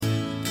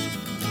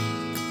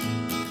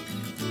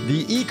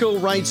The Eco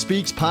Right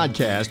Speaks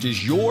podcast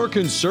is your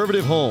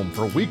conservative home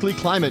for weekly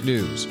climate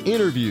news,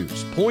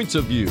 interviews, points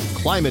of view,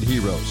 climate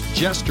heroes,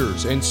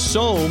 jesters, and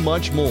so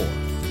much more.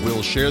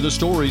 We'll share the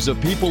stories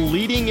of people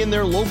leading in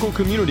their local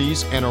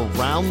communities and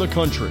around the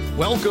country.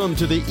 Welcome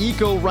to the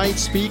Eco Right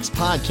Speaks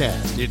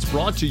podcast. It's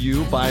brought to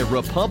you by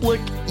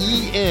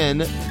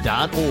republicen.org.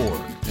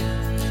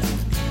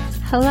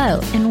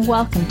 Hello, and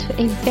welcome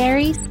to a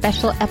very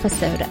special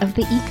episode of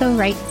the Eco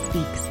Right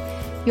Speaks,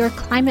 your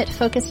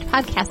climate-focused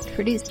podcast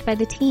produced by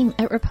the team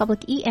at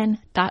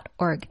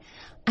republicen.org.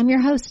 I'm your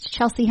host,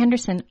 Chelsea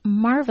Henderson,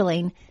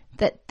 marveling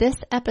that this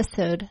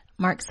episode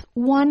marks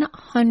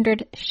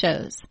 100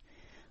 shows.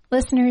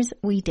 Listeners,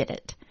 we did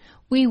it.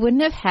 We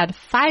wouldn't have had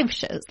 5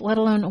 shows, let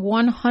alone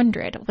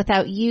 100,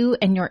 without you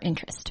and your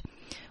interest.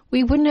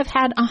 We wouldn't have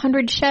had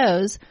 100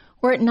 shows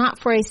were it not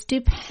for a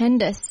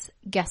stupendous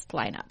guest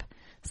lineup.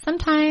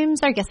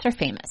 Sometimes our guests are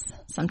famous.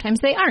 Sometimes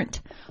they aren't.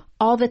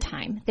 All the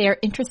time, they are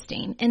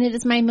interesting, and it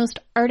is my most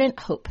ardent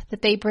hope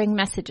that they bring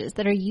messages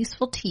that are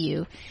useful to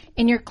you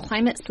in your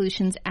climate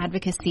solutions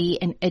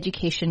advocacy and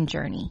education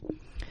journey.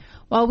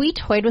 While we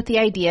toyed with the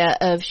idea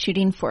of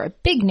shooting for a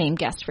big-name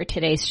guest for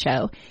today's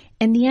show,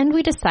 in the end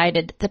we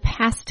decided the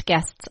past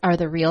guests are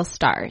the real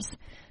stars.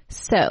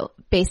 So,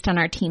 based on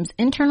our team's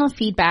internal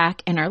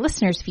feedback and our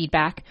listeners'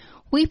 feedback,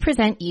 we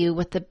present you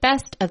with the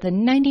best of the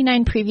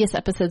 99 previous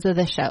episodes of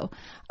the show,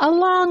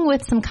 along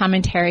with some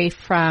commentary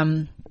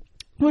from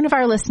one of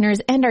our listeners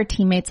and our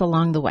teammates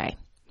along the way.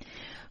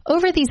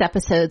 Over these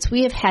episodes,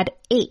 we have had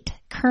 8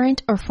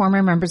 current or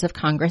former members of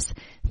Congress,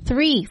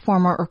 3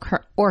 former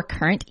or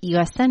current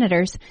U.S.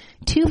 senators,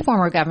 2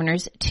 former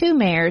governors, 2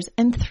 mayors,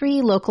 and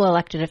 3 local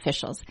elected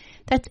officials.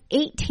 That's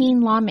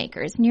 18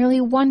 lawmakers, nearly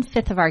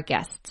 1/5 of our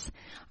guests.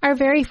 Our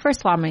very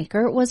first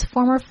lawmaker was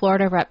former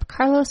Florida Rep.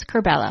 Carlos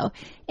Curbelo,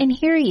 and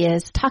here he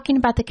is talking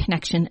about the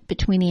connection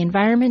between the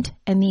environment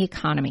and the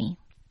economy.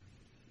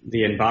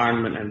 The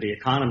environment and the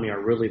economy are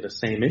really the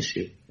same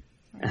issue,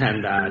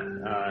 and that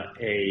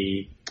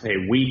a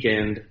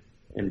weakened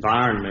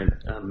environment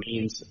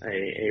means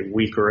a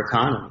weaker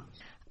economy.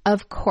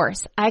 Of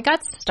course, I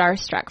got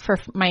starstruck for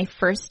my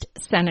first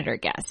senator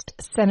guest,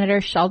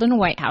 Senator Sheldon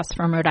Whitehouse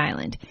from Rhode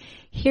Island.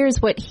 Here's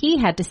what he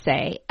had to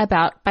say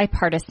about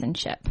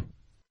bipartisanship.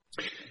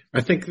 I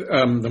think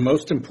the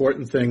most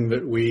important thing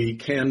that we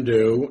can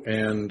do,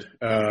 and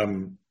I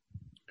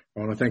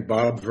want to thank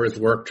Bob for his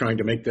work trying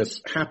to make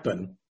this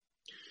happen,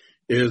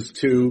 is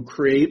to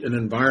create an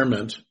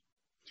environment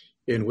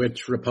in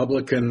which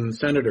Republican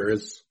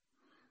senators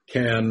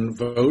can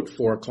vote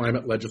for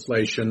climate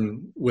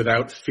legislation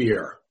without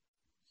fear.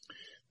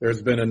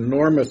 There's been an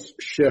enormous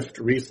shift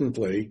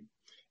recently,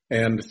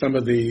 and some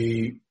of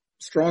the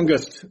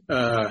strongest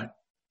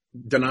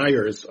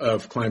deniers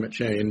of climate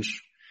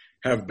change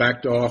have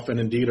backed off and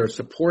indeed are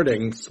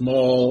supporting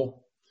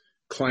small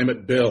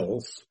climate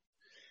bills.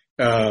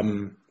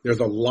 There's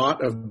a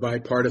lot of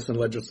bipartisan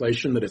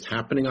legislation that is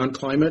happening on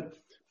climate,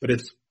 but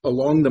it's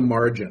along the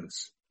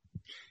margins.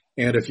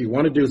 And if you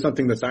want to do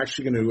something that's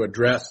actually going to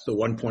address the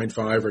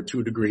 1.5 or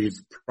 2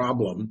 degrees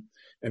problem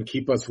and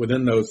keep us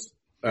within those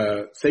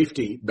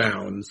safety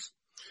bounds,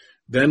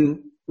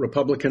 then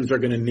Republicans are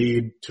going to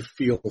need to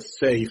feel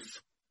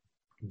safe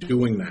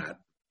doing that.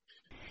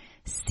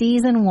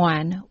 Season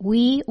 1,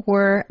 we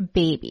were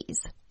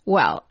babies.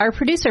 Well, our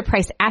producer,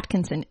 Price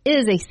Atkinson,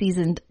 is a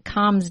seasoned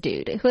comms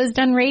dude who has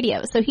done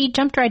radio, so he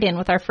jumped right in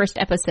with our first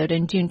episode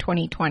in June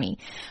 2020.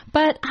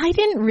 But I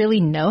didn't really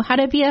know how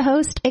to be a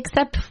host,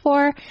 except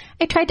for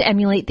I tried to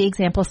emulate the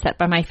example set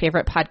by my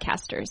favorite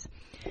podcasters.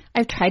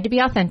 I've tried to be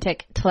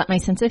authentic, to let my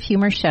sense of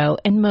humor show,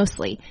 and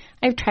mostly,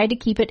 I've tried to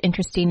keep it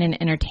interesting and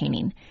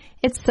entertaining.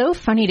 It's so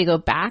funny to go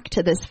back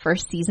to this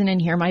first season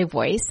and hear my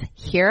voice,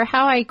 hear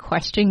how I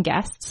question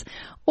guests,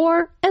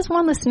 or, as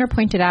one listener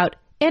pointed out,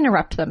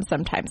 interrupt them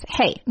sometimes.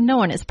 Hey, no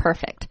one is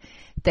perfect.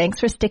 Thanks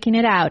for sticking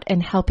it out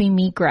and helping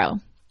me grow.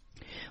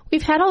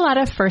 We've had a lot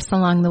of firsts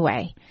along the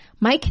way.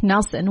 Mike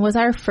Nelson was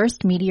our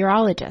first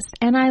meteorologist,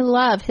 and I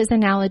love his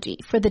analogy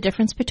for the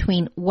difference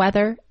between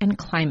weather and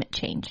climate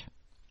change.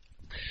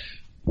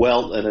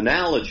 Well, an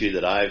analogy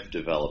that I've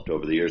developed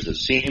over the years that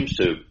seems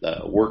to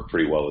work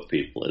pretty well with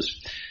people is,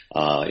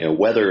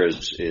 weather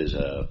is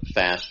a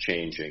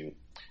fast-changing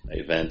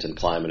event and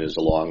climate is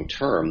a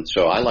long-term.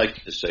 So I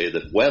like to say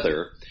that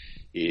weather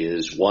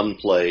is one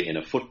play in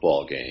a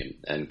football game,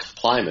 and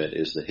climate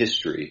is the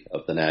history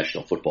of the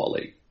National Football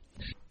League.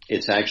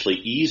 It's actually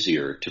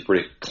easier to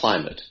predict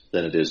climate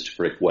than it is to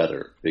predict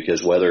weather,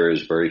 because weather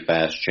is very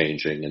fast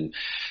changing and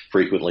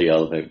frequently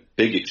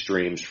big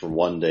extremes from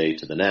one day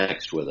to the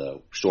next with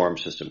a storm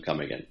system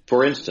coming in.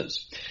 For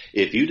instance,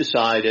 if you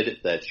decided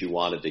that you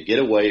wanted to get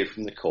away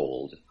from the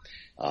cold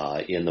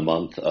in the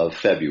month of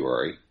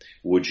February,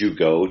 would you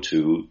go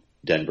to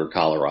Denver,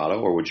 Colorado,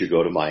 or would you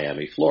go to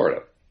Miami,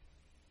 Florida?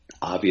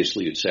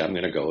 Obviously, you'd say, I'm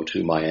going to go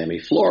to Miami,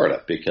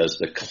 Florida, because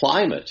the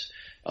climate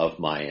of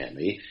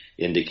Miami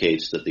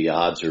indicates that the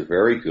odds are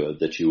very good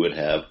that you would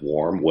have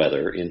warm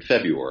weather in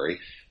February,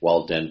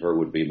 while Denver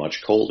would be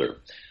much colder.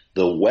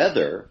 The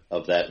weather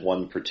of that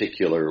one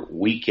particular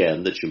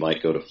weekend that you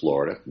might go to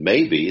Florida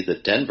may be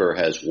that Denver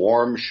has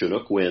warm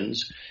Chinook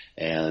winds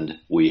and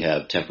we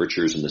have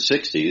temperatures in the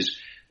 60s,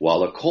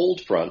 while a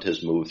cold front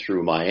has moved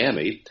through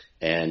Miami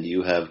and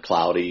you have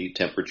cloudy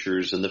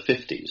temperatures in the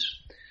 50s.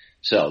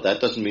 So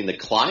that doesn't mean the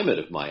climate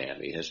of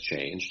Miami has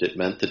changed. It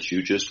meant that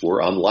you just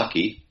were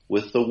unlucky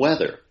with the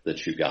weather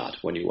that you got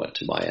when you went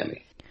to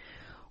Miami.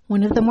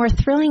 One of the more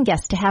thrilling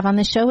guests to have on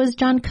the show is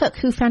John Cook,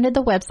 who founded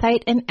the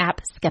website and app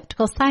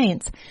Skeptical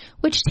Science,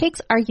 which takes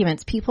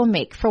arguments people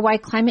make for why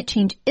climate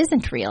change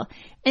isn't real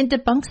and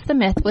debunks the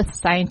myth with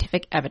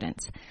scientific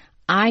evidence.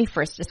 I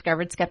first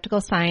discovered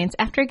Skeptical Science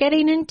after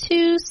getting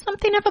into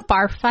something of a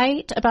bar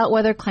fight about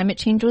whether climate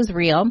change was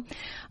real.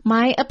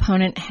 My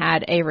opponent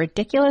had a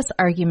ridiculous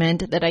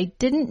argument that I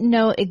didn't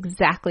know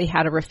exactly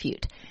how to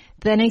refute.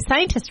 Then a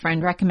scientist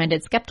friend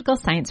recommended Skeptical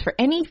Science for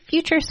any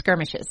future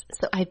skirmishes,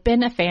 so I've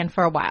been a fan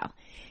for a while.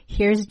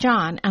 Here's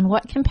John on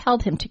what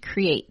compelled him to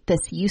create this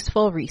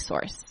useful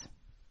resource.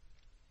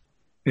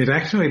 It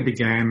actually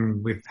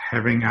began with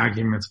having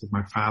arguments with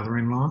my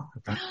father-in-law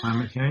about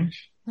climate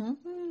change.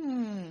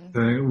 Mm-hmm.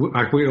 So,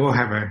 like, we all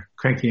have a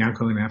cranky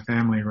uncle in our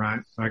family, right?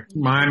 Like,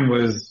 mine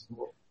was,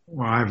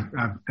 well, I've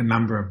a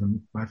number of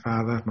them. My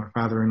father, my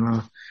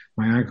father-in-law,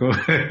 my uncle,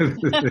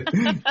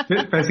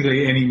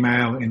 basically any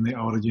male in the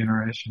older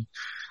generation.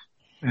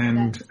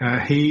 And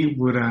he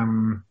would,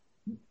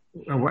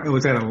 it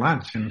was at a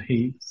lunch and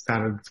he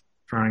started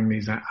throwing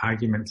these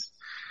arguments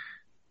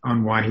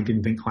on why he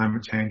didn't think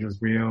climate change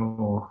was real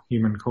or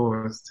human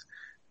caused.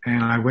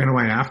 And I went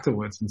away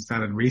afterwards and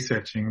started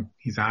researching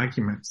his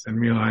arguments and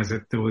realized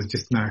that there was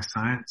just no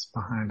science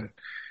behind it.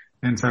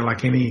 And so,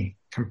 like any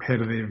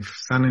competitive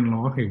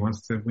son-in-law who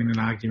wants to win an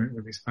argument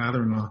with his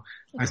father-in-law,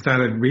 I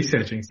started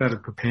researching,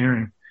 started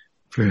preparing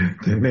for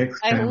the next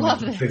I love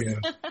this. video.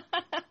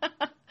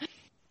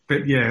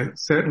 But yeah,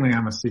 certainly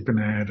I'm a super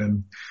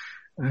nerd,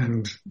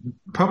 and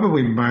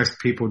probably most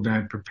people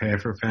don't prepare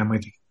for a family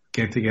to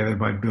get together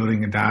by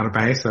building a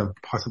database of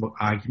possible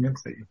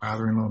arguments that your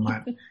father-in-law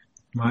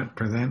might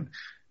present.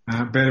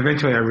 But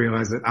eventually I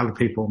realized that other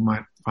people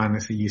might find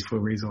this a useful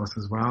resource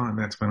as well, and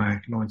that's when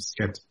I launched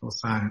Skeptical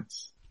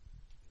Science.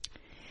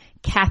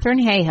 Katharine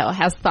Hayhoe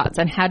has thoughts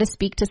on how to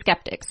speak to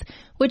skeptics,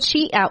 which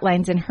she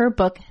outlines in her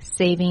book,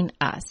 Saving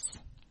Us.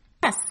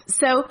 Yes.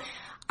 So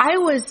I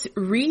was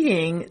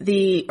recording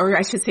the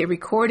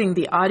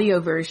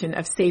audio version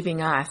of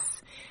Saving Us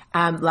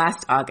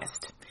last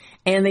August.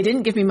 And they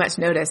didn't give me much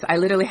notice. I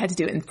literally had to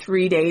do it in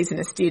 3 days in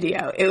a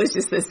studio. It was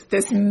just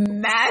this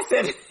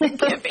massive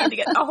campaign to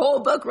get the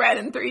whole book read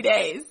in 3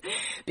 days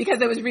because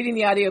I was reading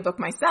the audiobook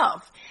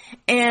myself.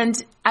 And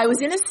I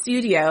was in a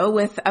studio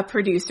with a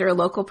producer, a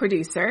local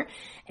producer,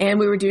 and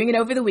we were doing it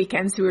over the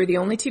weekend, so we were the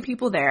only two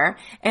people there.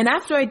 And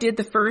after I did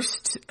the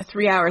first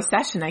 3-hour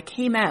session, I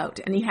came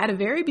out and he had a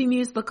very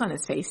bemused look on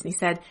his face and he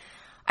said,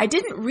 "I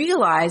didn't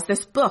realize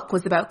this book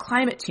was about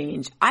climate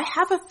change. I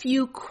have a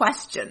few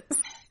questions."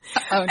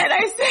 Oh, no. And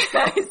I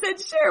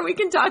said, sure, we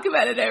can talk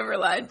about it over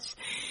lunch.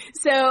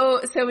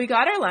 So we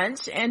got our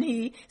lunch and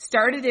he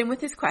started in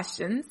with his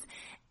questions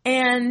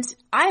and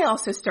I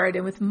also started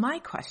in with my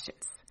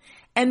questions.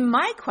 And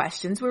my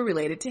questions were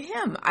related to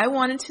him. I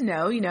wanted to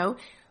know,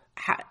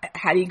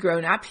 had he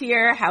grown up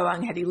here? How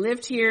long had he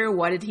lived here?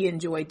 What did he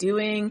enjoy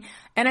doing?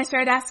 And I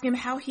started asking him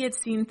how he had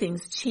seen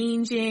things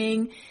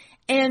changing.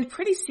 And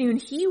pretty soon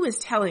he was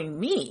telling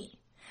me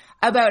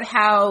about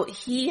how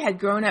he had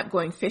grown up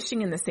going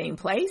fishing in the same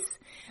place,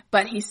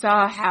 but he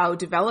saw how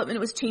development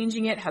was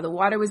changing it, how the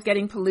water was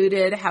getting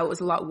polluted, how it was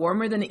a lot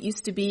warmer than it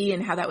used to be,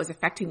 and how that was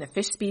affecting the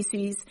fish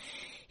species.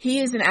 He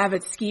is an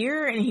avid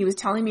skier, and he was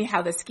telling me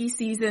how the ski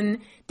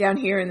season down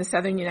here in the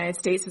southern United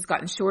States has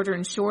gotten shorter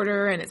and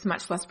shorter, and it's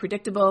much less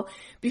predictable.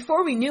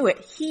 Before we knew it,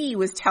 he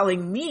was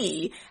telling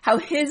me how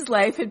his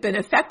life had been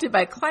affected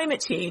by climate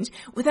change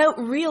without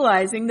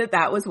realizing that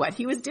that was what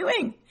he was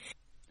doing.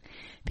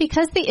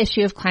 Because the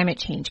issue of climate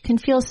change can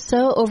feel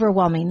so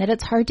overwhelming that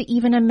it's hard to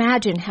even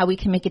imagine how we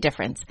can make a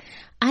difference,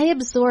 I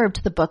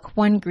absorbed the book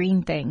One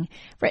Green Thing,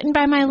 written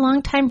by my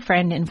longtime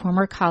friend and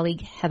former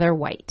colleague Heather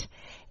White.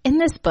 In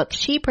this book,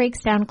 she breaks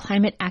down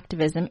climate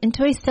activism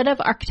into a set of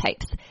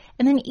archetypes,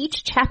 and then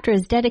each chapter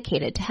is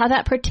dedicated to how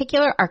that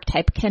particular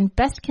archetype can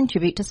best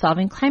contribute to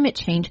solving climate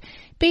change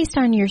based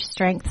on your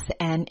strengths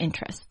and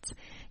interests.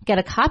 Get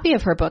a copy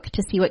of her book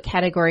to see what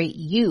category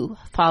you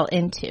fall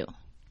into.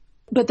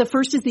 But the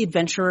first is the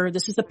adventurer.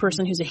 This is the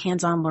person who's a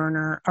hands-on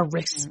learner, a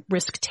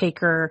risk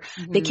taker.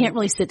 Mm-hmm. They can't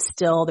really sit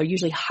still. They're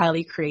usually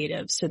highly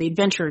creative. So the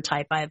adventurer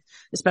type,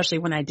 especially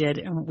when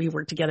and we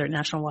worked together at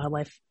National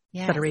Wildlife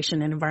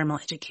Federation and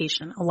environmental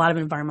education. A lot of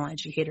environmental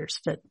educators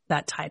fit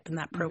that type and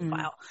that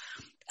profile.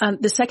 Mm-hmm.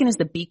 The second is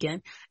the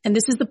beacon. And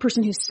this is the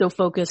person who's so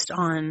focused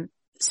on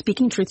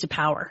speaking truth to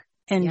power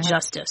and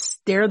justice.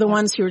 They're the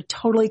ones who are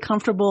totally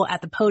comfortable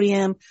at the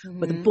podium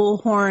with a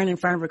bullhorn in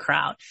front of a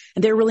crowd.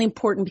 And they're really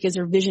important because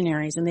they're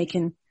visionaries and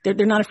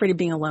they're not afraid of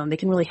being alone. They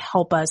can really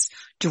help us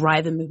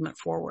drive the movement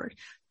forward.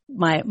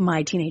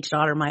 My teenage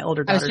daughter, my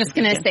older daughter. I was just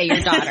going to say your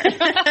daughter.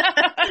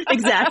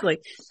 Exactly.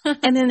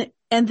 And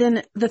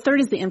then the third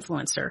is the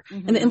influencer.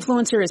 Mm-hmm. And the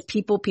influencer is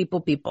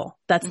people.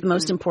 That's the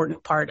most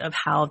important part of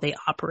how they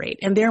operate.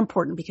 And they're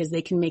important because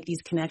they can make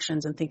these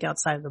connections and think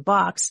outside of the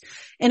box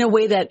in a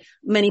way that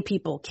many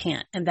people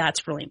can't. And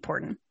that's really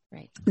important.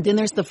 Right. Then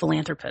there's the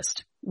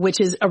philanthropist, which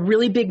is a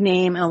really big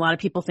name. And a lot of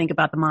people think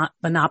about the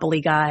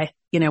Monopoly guy,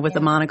 with the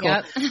monocle.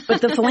 Yep.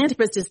 But the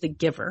philanthropist is the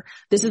giver.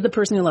 This is the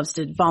person who loves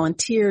to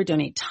volunteer,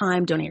 donate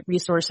time, donate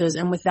resources.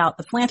 And without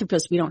the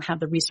philanthropist, we don't have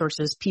the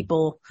resources,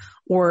 people,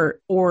 or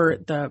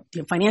the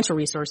financial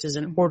resources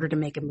in order to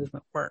make a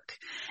movement work.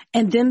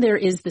 And then there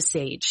is the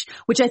sage,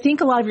 which I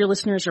think a lot of your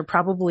listeners are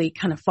probably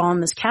kind of fall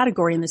in this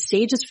category. And the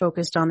sage is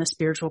focused on the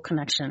spiritual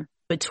connection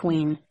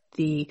between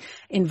the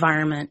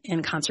environment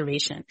and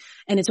conservation.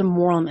 And it's a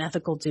moral and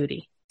ethical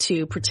duty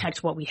to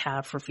protect what we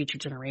have for future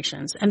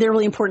generations. And they're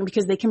really important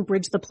because they can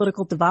bridge the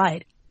political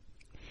divide.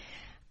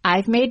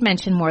 I've made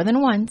mention more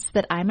than once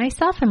that I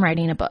myself am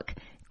writing a book.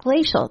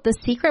 Glacial, The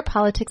Secret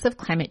Politics of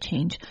Climate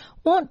Change,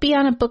 won't be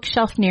on a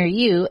bookshelf near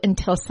you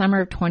until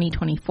summer of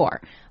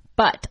 2024.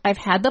 But I've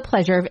had the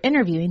pleasure of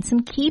interviewing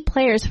some key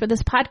players for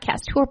this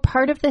podcast who are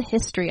part of the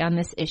history on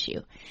this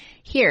issue.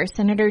 Here,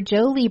 Senator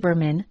Joe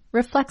Lieberman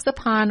reflects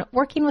upon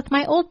working with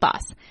my old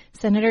boss,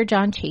 Senator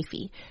John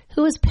Chafee,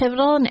 who was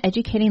pivotal in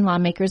educating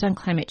lawmakers on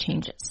climate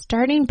change,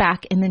 starting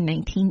back in the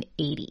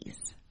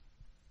 1980s.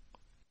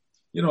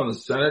 In the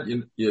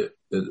Senate,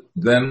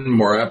 then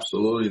more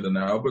absolutely than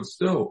now, but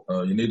still,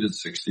 you needed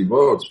 60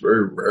 votes.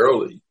 Very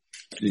rarely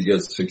do you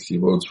get 60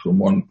 votes from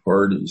one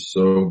party.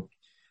 So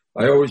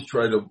I always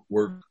try to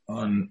work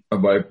on a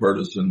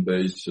bipartisan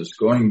basis,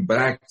 going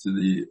back to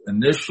the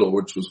initial,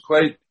 which was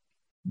quite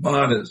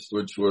modest,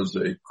 which was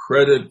a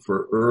credit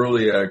for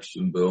early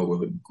action bill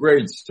with a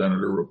great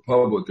senator,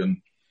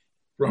 Republican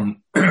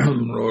from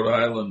Rhode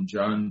Island,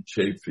 John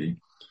Chafee.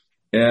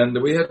 And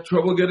we had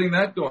trouble getting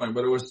that going,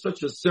 but it was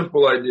such a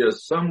simple idea.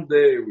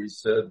 Someday, we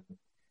said,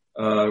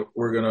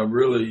 we're going to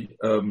really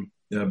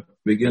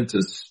begin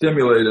to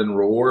stimulate and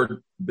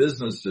reward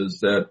businesses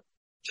that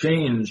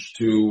change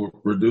to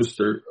reduce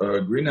their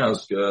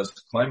greenhouse gas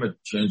climate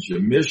change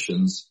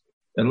emissions.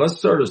 And let's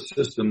start a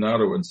system now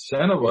to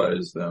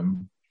incentivize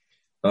them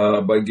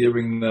by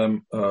giving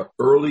them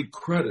early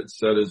credits.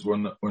 That is,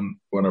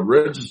 when a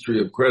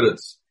registry of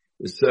credits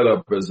is set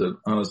up, as it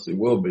honestly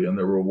will be, and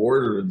they're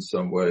rewarded in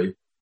some way,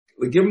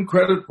 we give them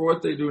credit for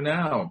what they do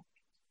now.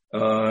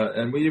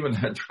 And we even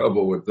had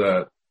trouble with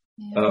that.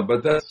 Yeah.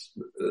 But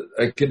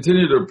I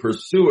continue to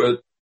pursue it.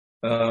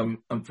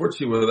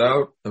 Unfortunately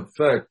without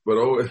effect, but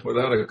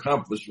without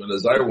accomplishment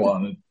as I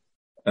wanted.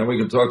 And we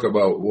can talk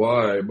about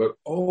why, but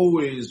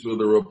always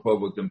with a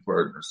Republican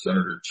partner,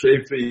 Senator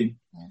Chafee,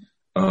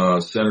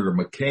 Senator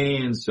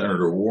McCain,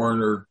 Senator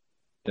Warner,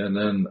 and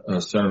then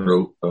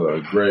Senator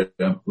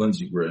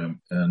Lindsey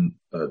Graham, and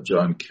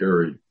John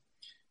Kerry.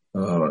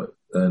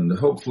 And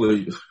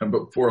hopefully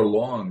before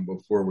long,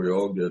 before we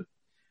all get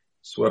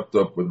swept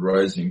up with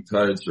rising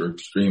tides or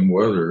extreme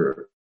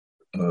weather,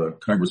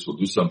 Congress will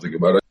do something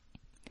about it.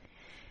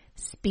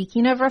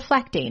 Speaking of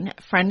reflecting,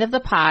 friend of the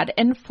pod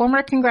and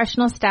former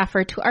congressional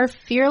staffer to our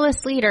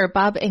fearless leader,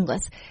 Bob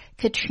Inglis,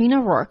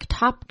 Katrina Rourke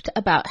talked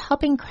about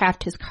helping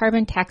craft his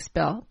carbon tax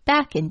bill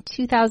back in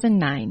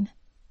 2009.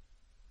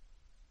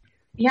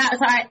 Yeah,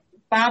 so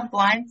Bob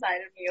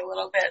blindsided me a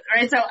little bit,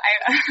 right? So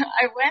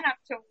I went up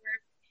to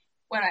work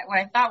what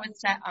I thought was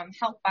to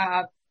help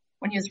Bob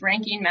when he was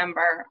ranking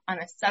member on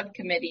a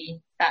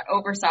subcommittee that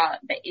oversaw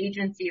the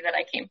agency that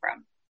I came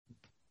from.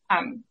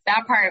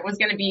 That part was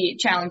going to be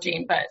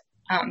challenging, but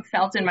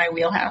felt in my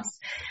wheelhouse.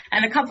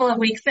 And a couple of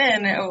weeks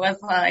in, it was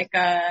like,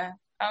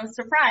 oh,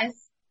 surprise.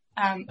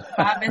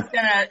 Bob is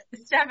going to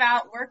step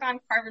out, work on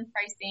carbon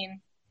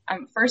pricing,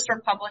 first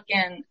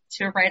Republican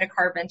to write a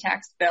carbon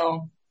tax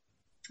bill.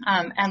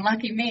 And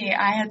lucky me,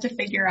 I had to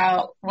figure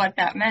out what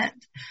that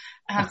meant.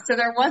 So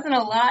there wasn't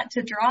a lot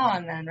to draw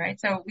on then, right?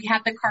 So we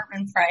had the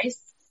carbon price.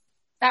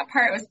 That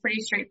part was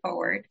pretty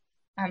straightforward.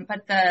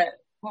 But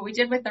what we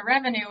did with the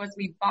revenue was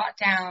we bought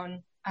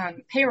down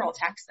payroll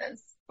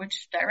taxes,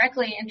 which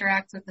directly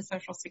interacts with the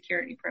Social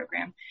Security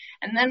program.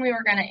 And then we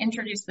were going to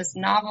introduce this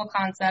novel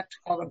concept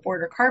called a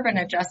border carbon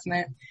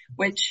adjustment,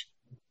 which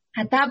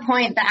at that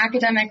point, the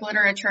academic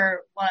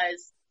literature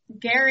was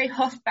Gary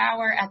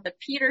Hofbauer at the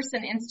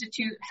Peterson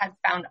Institute had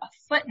found a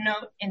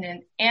footnote in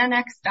an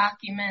annex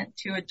document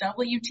to a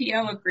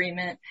WTO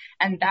agreement,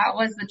 and that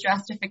was the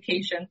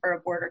justification for a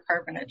border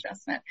carbon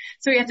adjustment.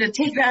 So we had to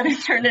take that and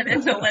turn it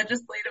into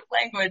legislative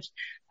language.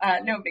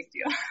 No big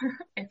deal.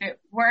 If it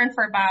weren't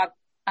for Bob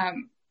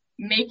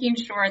making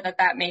sure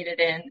that made it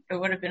in, it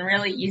would have been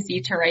really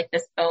easy to write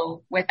this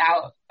bill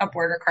without a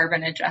border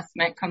carbon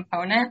adjustment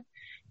component.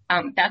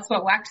 That's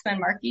what Waxman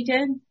Markey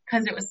did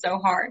because it was so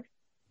hard.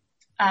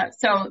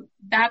 So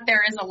that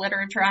there is a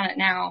literature on it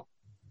now,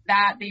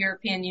 that the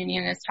European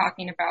Union is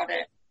talking about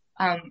it.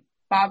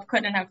 Bob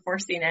couldn't have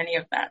foreseen any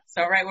of that.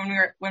 So right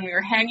when we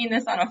were hanging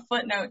this on a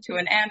footnote to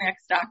an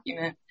annex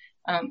document,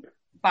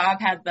 Bob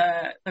had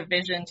the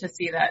vision to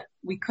see that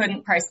we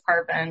couldn't price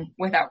carbon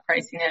without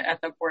pricing it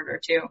at the border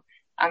too.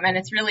 And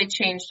it's really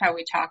changed how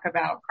we talk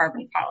about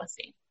carbon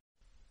policy.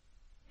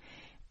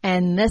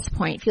 And this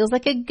point feels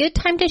like a good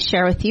time to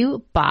share with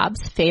you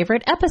Bob's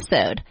favorite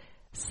episode.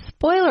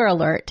 Spoiler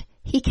alert,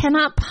 he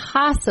cannot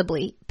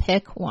possibly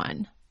pick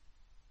one.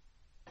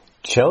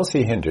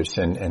 Chelsea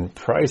Henderson and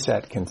Price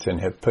Atkinson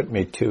have put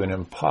me to an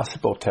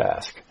impossible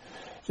task.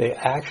 They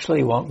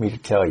actually want me to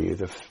tell you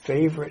the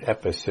favorite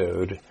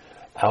episode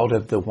out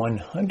of the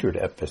 100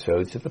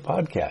 episodes of the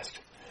podcast.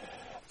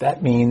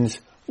 That means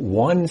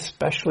one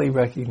specially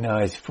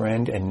recognized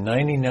friend and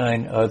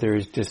 99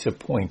 others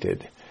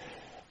disappointed.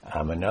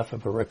 I'm enough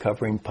of a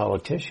recovering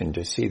politician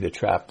to see the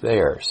trap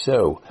there.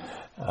 So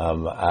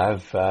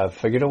I've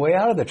figured a way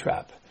out of the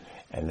trap,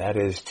 and that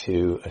is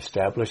to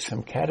establish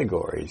some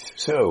categories.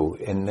 So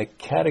in the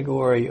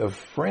category of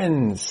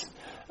friends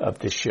of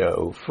the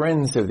show,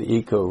 friends of the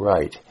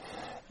Eco-Right,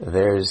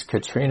 there's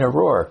Katrina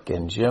Rourke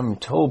and Jim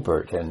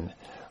Tolbert and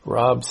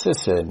Rob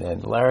Sisson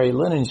and Larry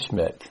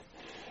Linenschmidt.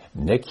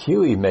 Nick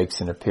Huey makes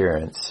an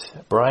appearance.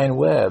 Brian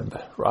Webb,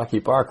 Rocky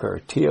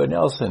Barker, Tio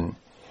Nelson,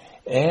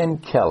 Ann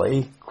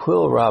Kelly,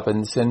 Quill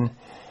Robinson,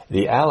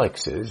 the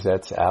Alexes,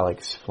 that's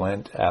Alex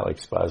Flint,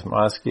 Alex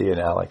Bosmosky, and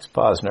Alex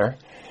Posner,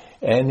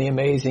 and the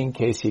amazing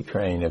Casey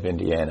Crane of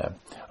Indiana.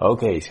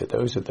 Okay, so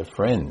those are the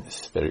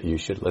friends that you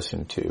should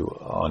listen to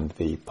on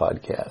the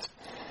podcast.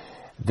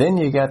 Then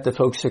you got the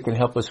folks that can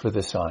help us with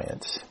the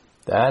science.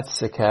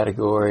 That's the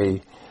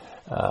category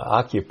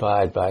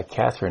occupied by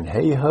Catherine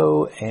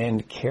Hayhoe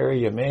and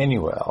Carrie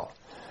Emanuel.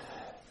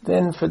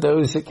 Then for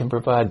those that can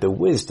provide the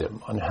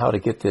wisdom on how to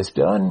get this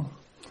done,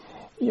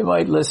 you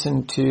might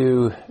listen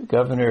to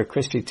Governor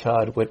Christy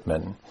Todd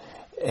Whitman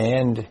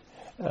and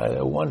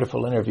a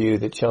wonderful interview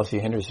that Chelsea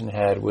Henderson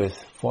had with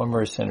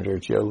former Senator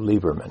Joe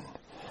Lieberman.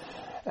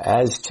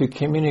 As to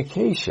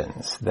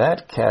communications,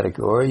 that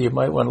category, you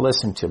might want to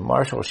listen to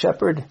Marshall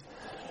Shepard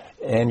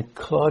and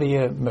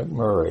Claudia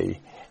McMurray.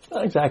 It's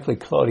not exactly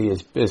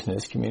Claudia's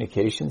business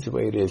communications the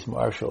way it is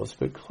Marshall's,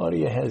 but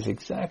Claudia has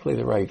exactly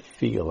the right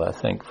feel, I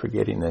think, for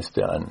getting this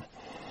done.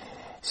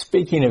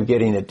 Speaking of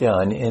getting it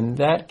done, in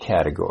that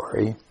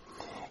category,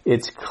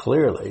 it's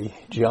clearly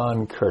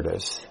John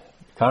Curtis,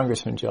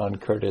 Congressman John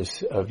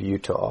Curtis of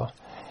Utah,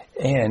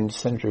 and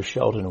Senator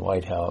Sheldon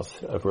Whitehouse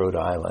of Rhode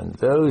Island.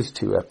 Those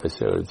two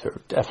episodes are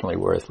definitely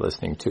worth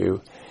listening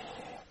to.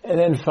 And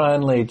then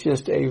finally,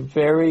 just a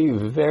very,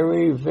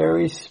 very,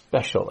 very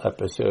special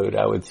episode,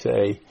 I would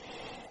say,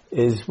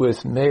 is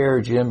with Mayor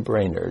Jim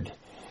Brainerd,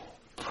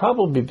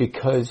 probably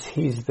because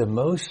he's the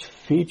most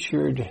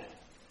featured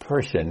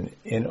person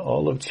in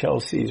all of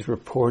Chelsea's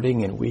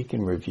reporting and Week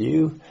in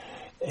Review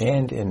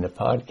and in the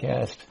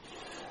podcast.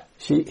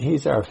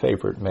 He's our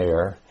favorite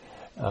mayor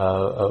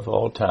of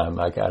all time,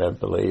 I gotta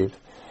believe.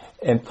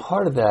 And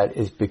part of that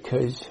is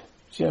because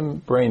Jim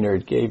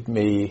Brainerd gave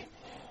me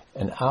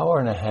an hour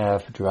and a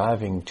half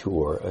driving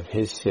tour of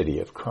his city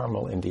of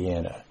Carmel,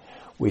 Indiana.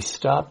 We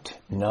stopped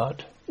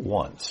not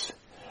once.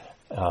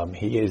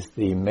 He is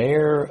the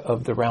mayor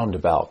of the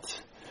roundabouts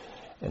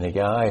and a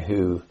guy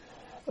who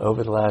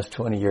over the last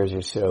 20 years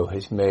or so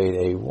has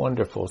made a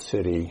wonderful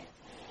city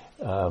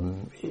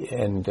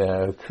and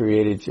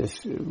created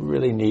just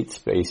really neat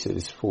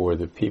spaces for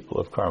the people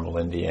of Carmel,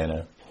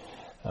 Indiana.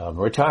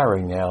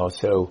 Retiring now,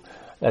 so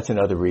that's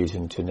another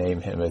reason to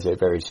name him as a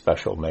very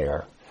special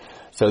mayor.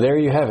 So there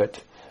you have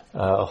it,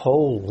 a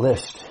whole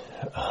list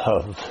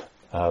of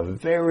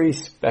very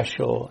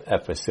special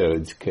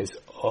episodes, because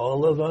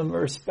all of them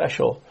are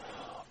special.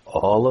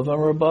 All of them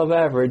are above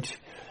average.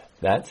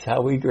 That's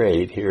how we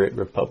grade here at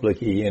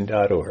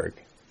republicen.org.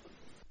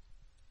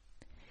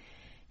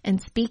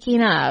 And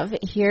speaking of,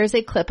 here's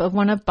a clip of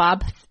one of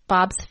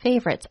Bob's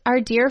favorites, our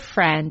dear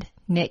friend,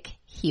 Nick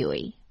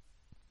Huey.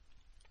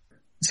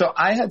 So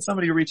I had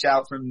somebody reach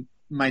out from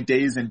my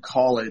days in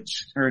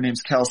college. Her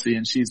name's Kelsey,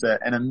 and she's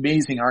an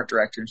amazing art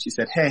director. And she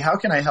said, hey, how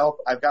can I help?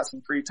 I've got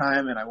some free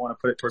time, and I want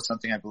to put it towards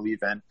something I believe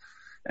in.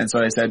 And so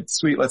I said,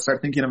 sweet, let's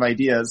start thinking of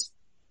ideas.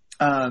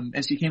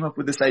 And she came up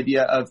with this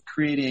idea of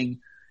creating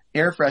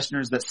air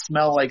fresheners that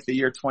smell like the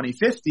year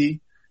 2050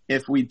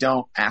 if we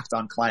don't act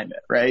on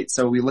climate, right?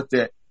 So we looked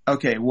at,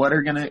 okay, what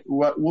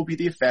will be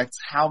the effects?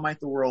 How might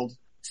the world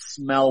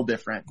smell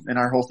different? And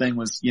our whole thing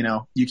was,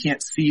 you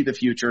can't see the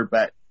future,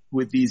 but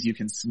with these you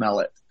can smell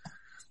it.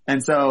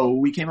 And so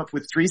we came up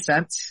with 3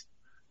 scents.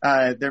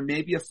 There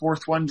may be a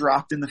 4th one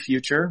dropped in the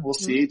future. We'll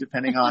see,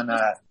 depending on,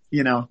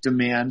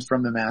 demand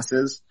from the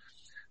masses.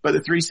 But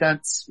the 3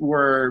 scents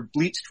were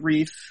bleached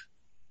reef,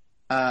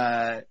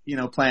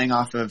 playing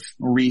off of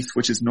reef,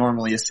 which is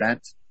normally a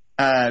scent,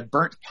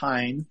 burnt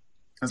pine,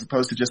 as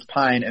opposed to just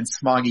pine, and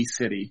smoggy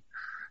city.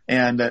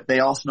 And they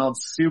all smelled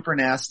super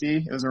nasty.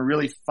 It was a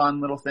really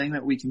fun little thing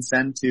that we can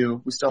send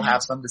to, we still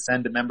have some to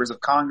send to members of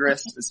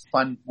Congress. It's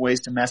fun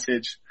ways to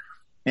message.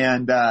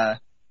 And,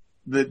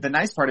 the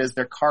nice part is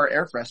they're car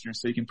air fresheners.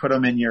 So you can put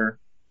them in your,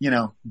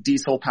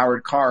 diesel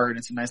powered car. And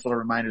it's a nice little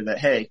reminder that,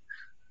 hey,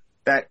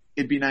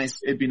 it'd be nice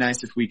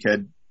if we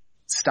could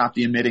stop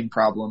the emitting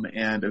problem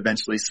and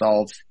eventually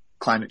solve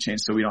climate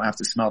change so we don't have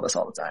to smell this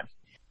all the time.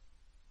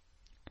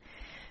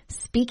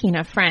 Speaking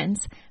of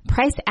friends,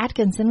 Price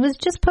Atkinson was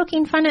just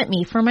poking fun at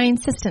me for my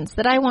insistence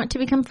that I want to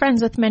become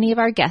friends with many of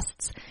our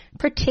guests,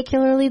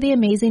 particularly the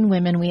amazing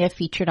women we have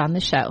featured on the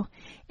show.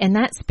 In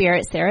that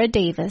spirit, Sarah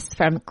Davis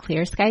from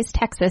Clear Skies,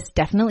 Texas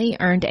definitely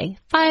earned a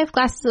 5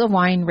 glasses of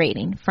wine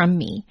rating from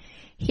me.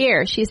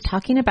 Here, she's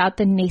talking about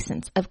the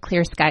nascence of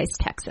Clear Skies,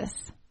 Texas.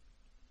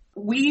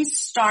 We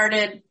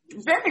started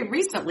very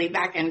recently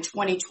back in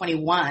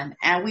 2021,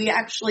 and we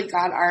actually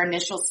got our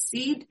initial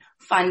seed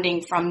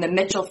funding from the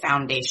Mitchell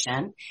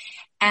Foundation,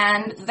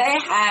 and they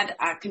had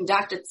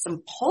conducted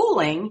some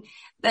polling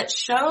that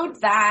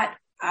showed that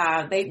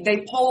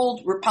they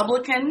polled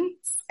Republicans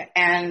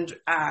and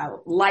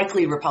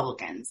likely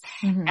Republicans.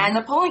 Mm-hmm. And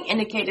the polling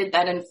indicated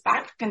that, in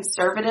fact,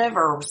 conservative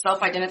or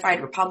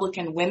self-identified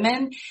Republican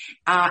women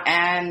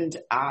and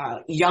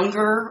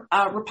younger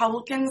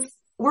Republicans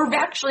were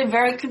actually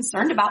very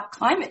concerned about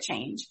climate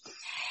change.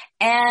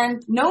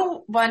 And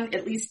no one,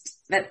 at least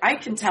that I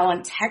can tell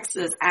in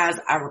Texas as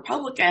a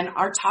Republican,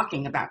 are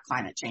talking about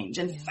climate change.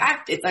 In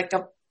fact, it's like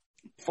a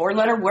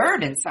 4-letter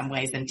word in some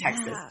ways in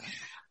Texas.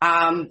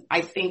 Yeah.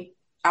 I think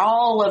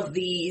all of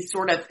the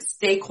sort of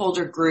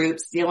stakeholder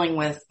groups dealing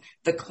with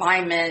the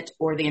climate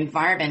or the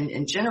environment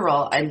in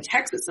general, in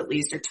Texas at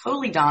least, are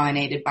totally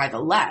dominated by the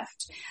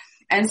left.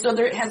 And so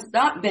there has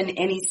not been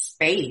any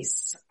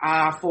space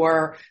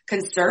for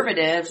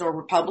conservatives or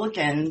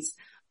Republicans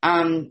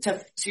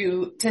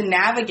to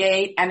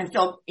navigate and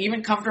feel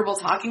even comfortable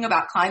talking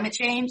about climate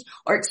change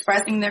or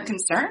expressing their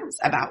concerns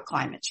about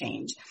climate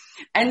change.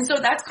 And so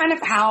that's kind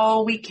of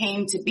how we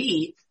came to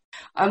be.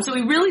 So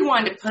we really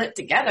wanted to put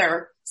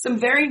together some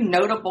very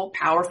notable,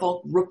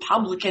 powerful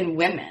Republican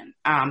women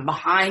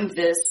behind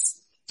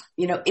this,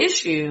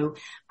 issue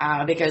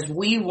because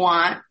we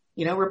want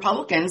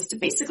Republicans to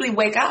basically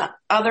wake up,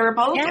 other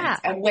Republicans,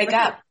 and wake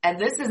up. And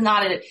this is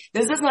not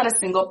a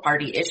single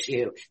party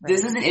issue. Right.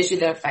 This is an issue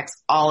that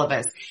affects all of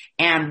us.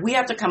 And we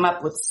have to come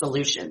up with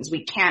solutions.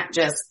 We can't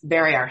just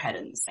bury our head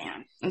in the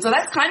sand. And so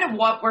that's kind of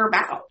what we're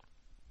about.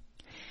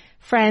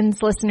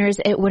 Friends, listeners,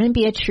 it wouldn't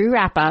be a true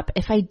wrap up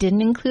if I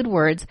didn't include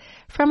words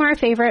from our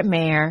favorite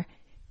mayor,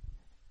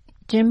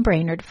 Jim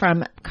Brainerd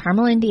from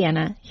Carmel,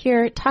 Indiana,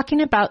 here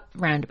talking about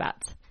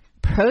roundabouts.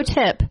 Pro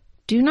tip,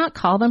 do not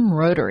call them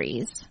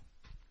rotaries.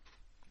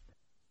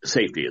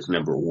 Safety is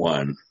number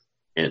one,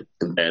 and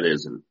that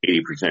is an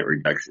 80%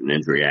 reduction in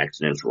injury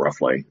accidents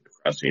roughly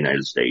across the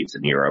United States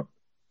and Europe.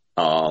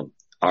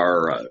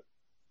 Our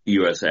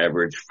U.S.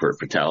 average for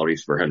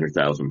fatalities per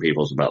 100,000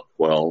 people is about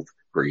 12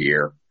 per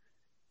year.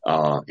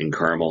 In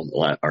Carmel,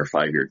 our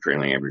 5-year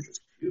trailing average is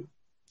 2.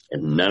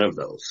 And none of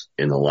those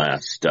in the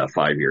last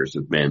 5 years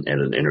have been at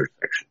an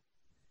intersection.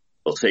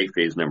 Well,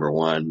 safety is number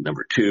one.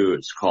 Number two,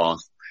 it's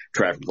cost.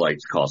 Traffic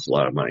lights cost a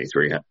lot of money,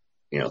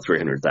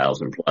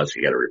 300,000 plus.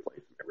 You got to replace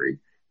them every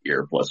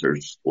year. Plus,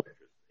 there's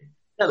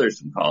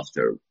some cost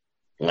to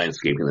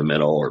landscaping in the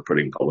middle or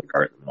putting public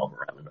art in the middle of a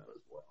roundabout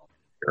as well.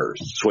 Or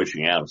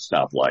switching out a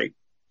stoplight,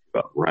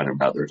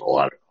 roundabout. There's a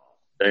lot of cost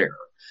there.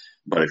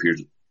 But if you're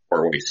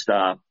four-way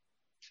stop,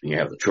 you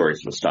have the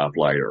choice of a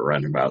stoplight or a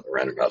roundabout. The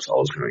roundabout's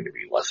always going to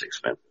be less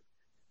expensive.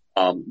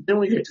 Then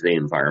we get to the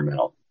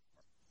environmental,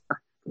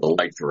 the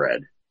light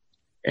thread,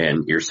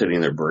 and you're sitting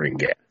there burning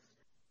gas.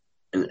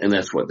 And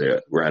that's what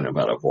the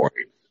roundabout avoids.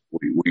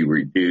 We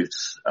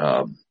reduce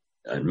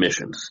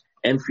emissions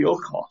and fuel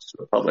costs.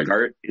 The public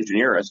art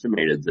engineer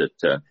estimated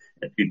that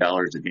at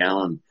 $2 a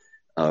gallon,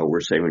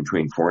 we're saving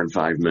between $4 and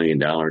 $5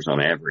 million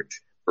on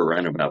average per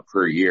roundabout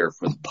per year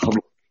for the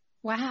public.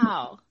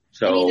 Wow.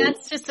 So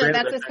that's a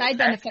side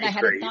benefit I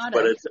hadn't thought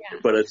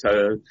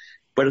of.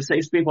 But it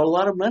saves people a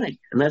lot of money,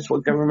 and that's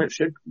what government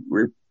should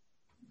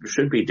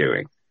be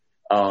doing.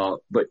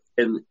 But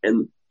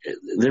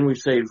then we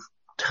save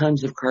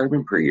tons of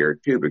carbon per year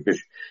too,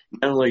 because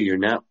not only you're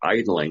not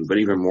idling, but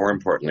even more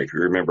importantly, if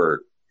you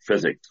remember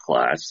physics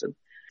class and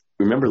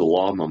remember the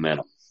law of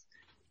momentum,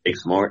 it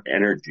takes more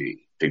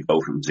energy to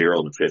go from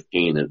 0 to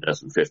 15 than it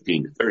does from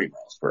 15 to 30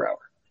 miles per hour.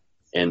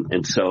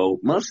 And so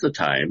most of the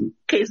time,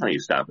 occasionally you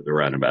stop at the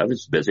roundabout.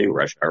 It's busy,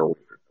 rush hour,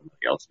 wait for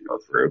somebody else to go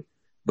through.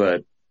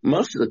 But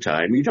most of the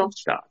time you don't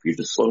stop. You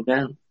just slow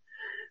down.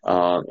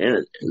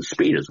 And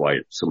speed is why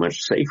it's so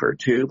much safer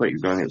too, but you're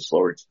going at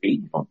slower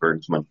speed. You don't burn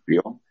as much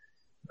fuel.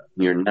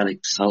 You're not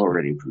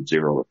accelerating from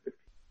 0 to 50.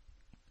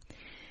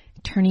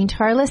 Turning to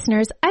our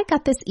listeners, I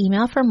got this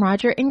email from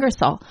Roger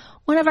Ingersoll,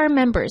 one of our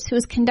members who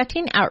is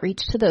conducting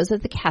outreach to those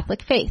of the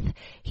Catholic faith.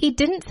 He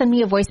didn't send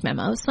me a voice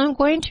memo, so I'm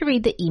going to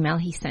read the email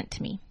he sent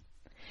to me.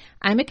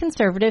 I'm a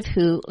conservative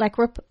who, like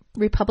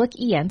Republic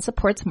EN,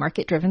 supports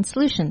market-driven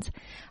solutions.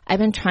 I've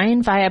been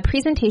trying via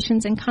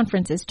presentations and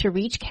conferences to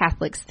reach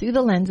Catholics through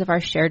the lens of our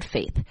shared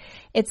faith.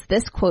 It's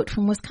this quote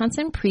from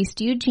Wisconsin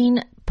priest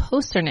Eugene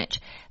Posternich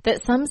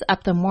that sums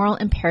up the moral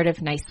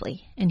imperative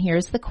nicely. And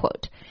here's the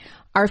quote.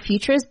 Our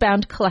future is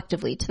bound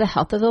collectively to the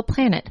health of the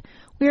planet.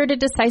 We are at a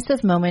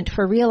decisive moment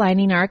for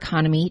realigning our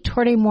economy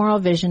toward a moral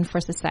vision for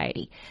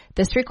society.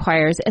 This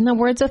requires, in the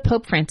words of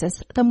Pope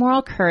Francis, the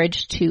moral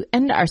courage to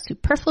end our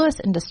superfluous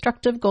and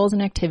destructive goals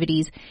and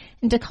activities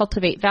and to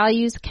cultivate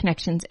values,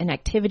 connections, and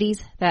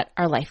activities that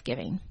are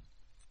life-giving.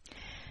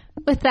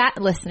 With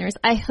that, listeners,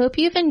 I hope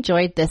you've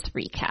enjoyed this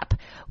recap.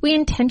 We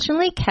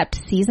intentionally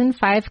kept Season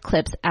 5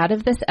 clips out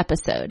of this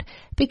episode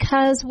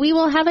because we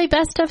will have a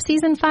best of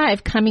Season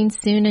 5 coming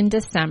soon in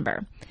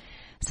December.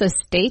 So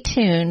stay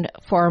tuned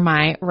for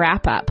my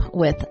wrap up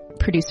with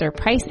producer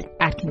Price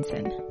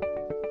Atkinson.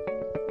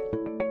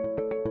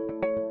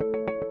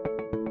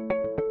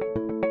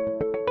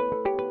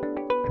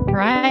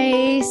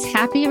 Price,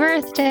 happy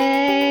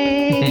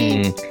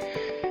birthday.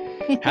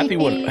 Happy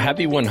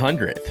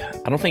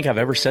 100th. I don't think I've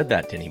ever said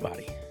that to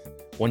anybody.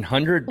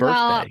 100 birthday.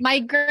 Well, my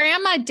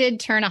grandma did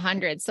turn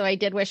 100, so I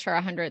did wish her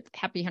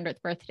happy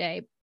 100th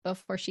birthday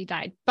before she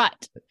died.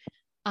 But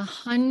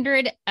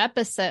 100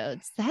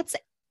 episodes, that's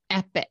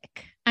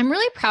epic. I'm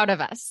really proud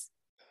of us.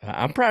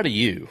 I'm proud of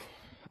you.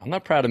 I'm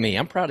not proud of me.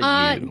 I'm proud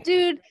of you.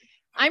 Dude,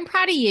 I'm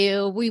proud of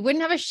you. We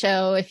wouldn't have a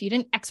show if you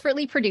didn't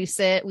expertly produce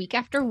it week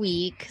after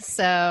week.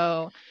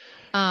 So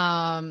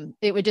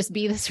it would just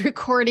be this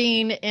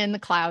recording in the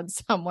cloud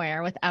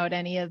somewhere without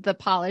any of the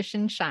polish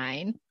and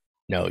shine.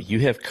 No,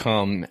 you have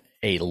come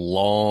a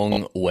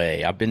long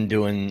way. I've been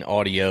doing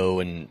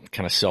audio and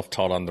kind of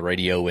self-taught on the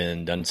radio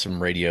and done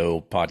some radio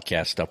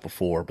podcast stuff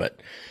before,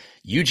 but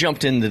you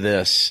jumped into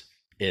this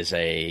as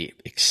a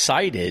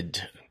excited,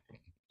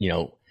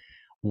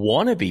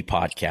 wannabe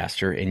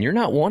podcaster, and you're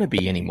not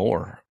wannabe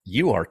anymore.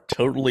 You are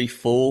totally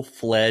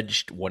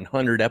full-fledged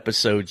 100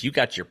 episodes. You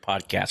got your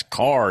podcast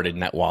card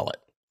in that wallet.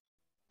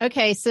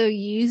 Okay, so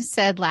you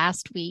said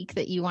last week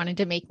that you wanted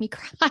to make me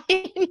cry,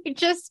 and you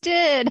just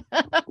did.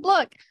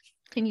 Look.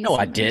 Can you? No,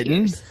 I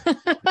didn't.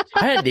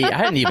 I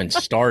hadn't even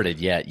started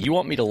yet. You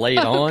want me to lay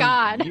it on?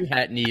 God. I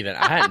hadn't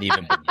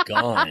even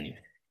begun.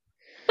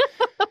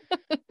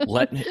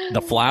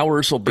 The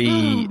flowers will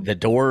be the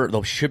door.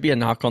 There should be a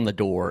knock on the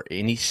door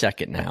any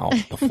second now.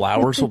 The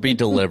flowers will be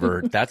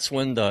delivered. That's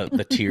when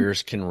the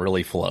tears can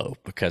really flow,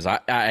 because I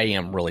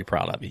am really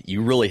proud of you.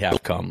 You really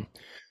have come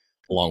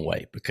a long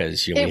way,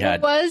 because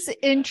it was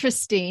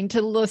interesting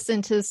to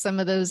listen to some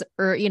of those,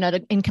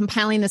 in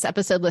compiling this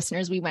episode,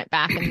 listeners, we went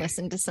back and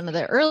listened to some of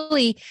the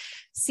early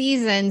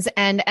seasons.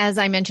 And as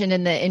I mentioned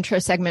in the intro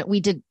segment,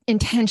 we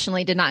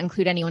intentionally did not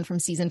include anyone from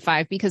season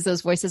 5 because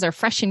those voices are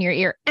fresh in your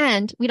ear.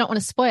 And we don't want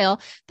to spoil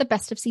the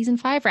best of season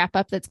 5 wrap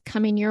up that's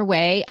coming your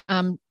way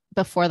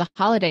before the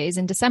holidays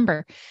in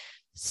December.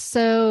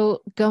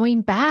 So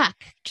going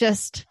back,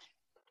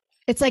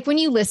 it's like when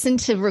you listen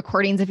to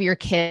recordings of your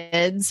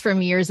kids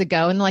from years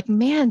ago and like,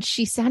 man,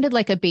 she sounded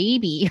like a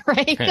baby,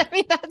 right? I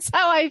mean, that's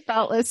how I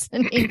felt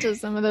listening to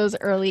some of those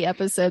early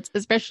episodes,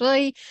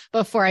 especially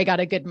before I got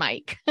a good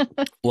mic.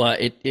 Well,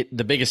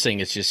 the biggest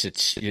thing is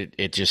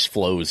it just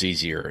flows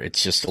easier.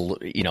 It's just,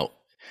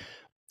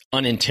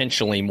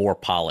 unintentionally more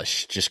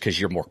polished just because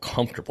you're more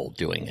comfortable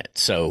doing it.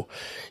 So,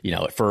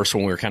 at first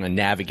when we were kind of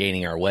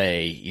navigating our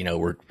way,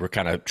 we're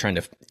kind of trying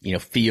to,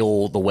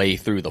 feel the way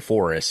through the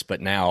forest, but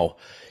now,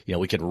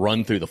 we can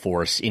run through the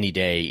forest any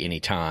day,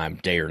 anytime,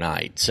 day or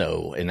night.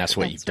 So, and that's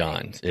what you've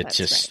done. It's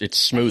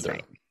smoother.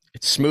 Right.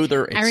 It's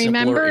smoother. It's I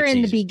remember simpler,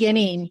 in the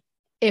beginning,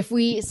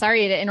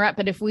 sorry to interrupt,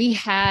 but if we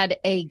had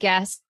a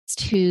guest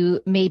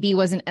who maybe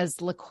wasn't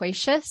as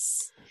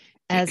loquacious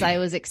as I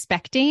was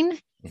expecting,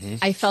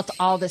 I felt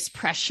all this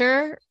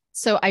pressure.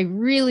 So I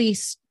really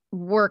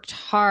worked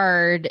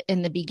hard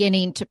in the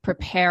beginning to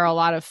prepare a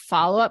lot of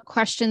follow-up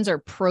questions or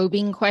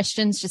probing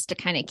questions just to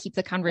kind of keep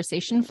the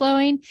conversation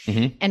flowing,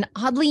 and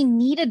oddly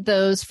needed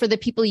those for the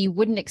people you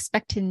wouldn't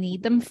expect to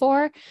need them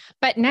for.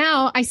 But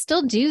now I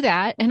still do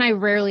that, and I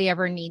rarely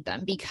ever need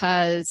them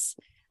because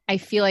I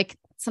feel like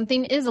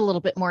something is a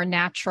little bit more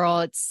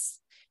natural.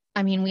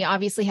 We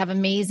obviously have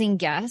amazing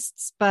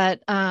guests,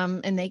 but,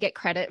 and they get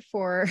credit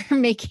for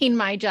making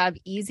my job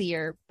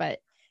easier, but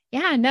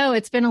yeah, no,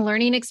 it's been a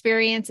learning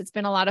experience. It's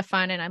been a lot of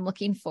fun, and I'm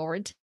looking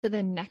forward to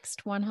the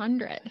next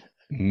 100.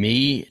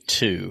 Me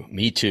too.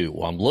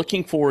 Well, I'm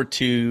looking forward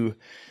to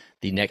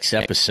the next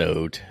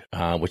episode,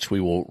 which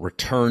we will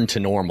return to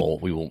normal.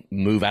 We will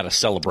move out of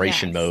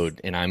celebration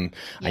mode, and I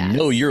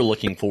know you're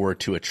looking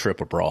forward to a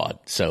trip abroad.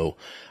 So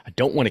I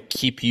don't want to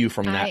keep you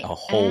from that a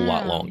whole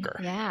lot longer.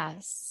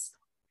 Yes.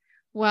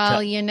 Well,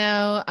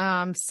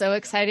 I'm so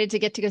excited to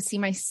get to go see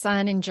my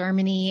son in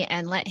Germany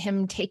and let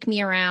him take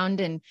me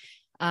around, and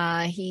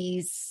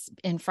he's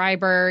in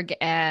Freiburg,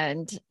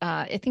 and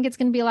I think it's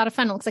going to be a lot of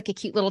fun. It looks like a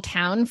cute little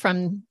town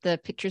from the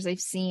pictures I've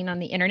seen on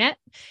the internet.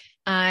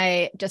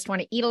 I just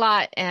want to eat a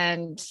lot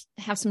and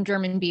have some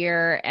German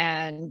beer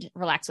and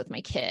relax with my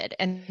kid.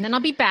 And then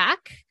I'll be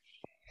back.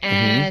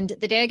 And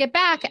the day I get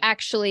back,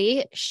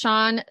 actually,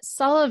 Sean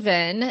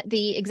Sullivan,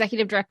 the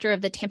executive director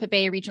of the Tampa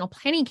Bay Regional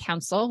Planning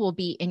Council, will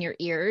be in your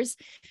ears.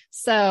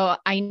 So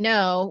I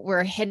know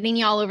we're hitting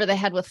you all over the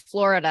head with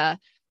Florida,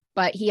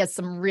 but he has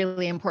some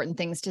really important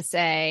things to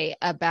say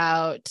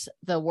about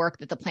the work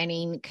that the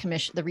Planning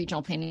Commission, the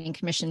Regional Planning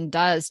Commission,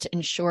 does to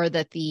ensure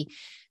that the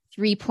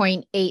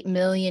 3.8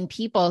 million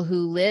people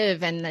who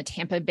live in the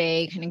Tampa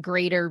Bay kind of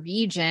greater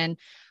region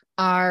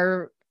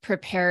are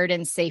prepared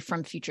and safe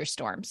from future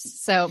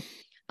storms. So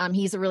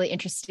he's a really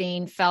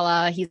interesting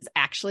fella. He's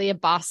actually a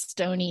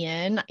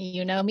Bostonian.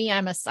 You know me,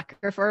 I'm a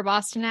sucker for a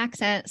Boston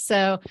accent.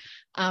 So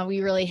we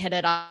really hit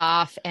it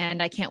off,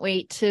 and I can't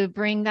wait to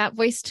bring that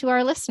voice to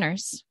our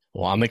listeners.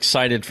 Well, I'm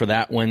excited for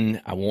that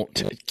one. I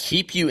won't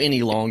keep you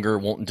any longer,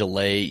 won't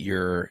delay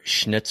your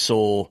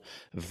schnitzel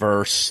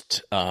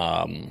versed,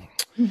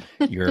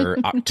 your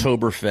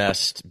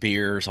Oktoberfest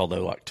beers,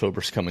 although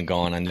October's come and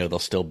gone. I know there'll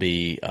still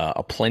be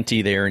a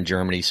plenty there in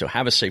Germany. So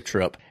have a safe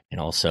trip, and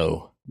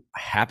also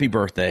happy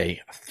birthday.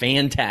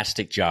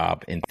 Fantastic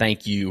job. And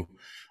thank you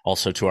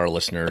also to our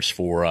listeners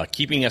for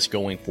keeping us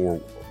going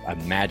for a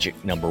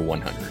magic number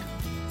 100.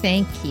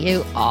 Thank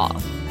you all.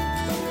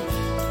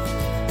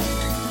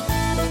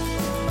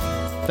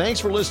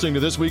 Thanks for listening to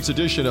this week's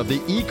edition of the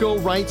Eco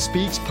Right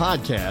Speaks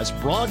podcast,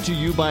 brought to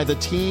you by the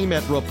team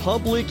at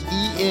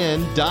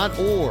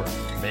republicen.org.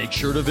 Make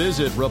sure to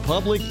visit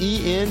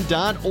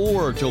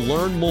republicen.org to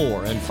learn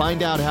more and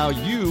find out how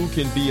you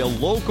can be a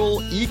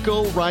local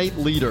Eco Right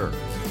leader.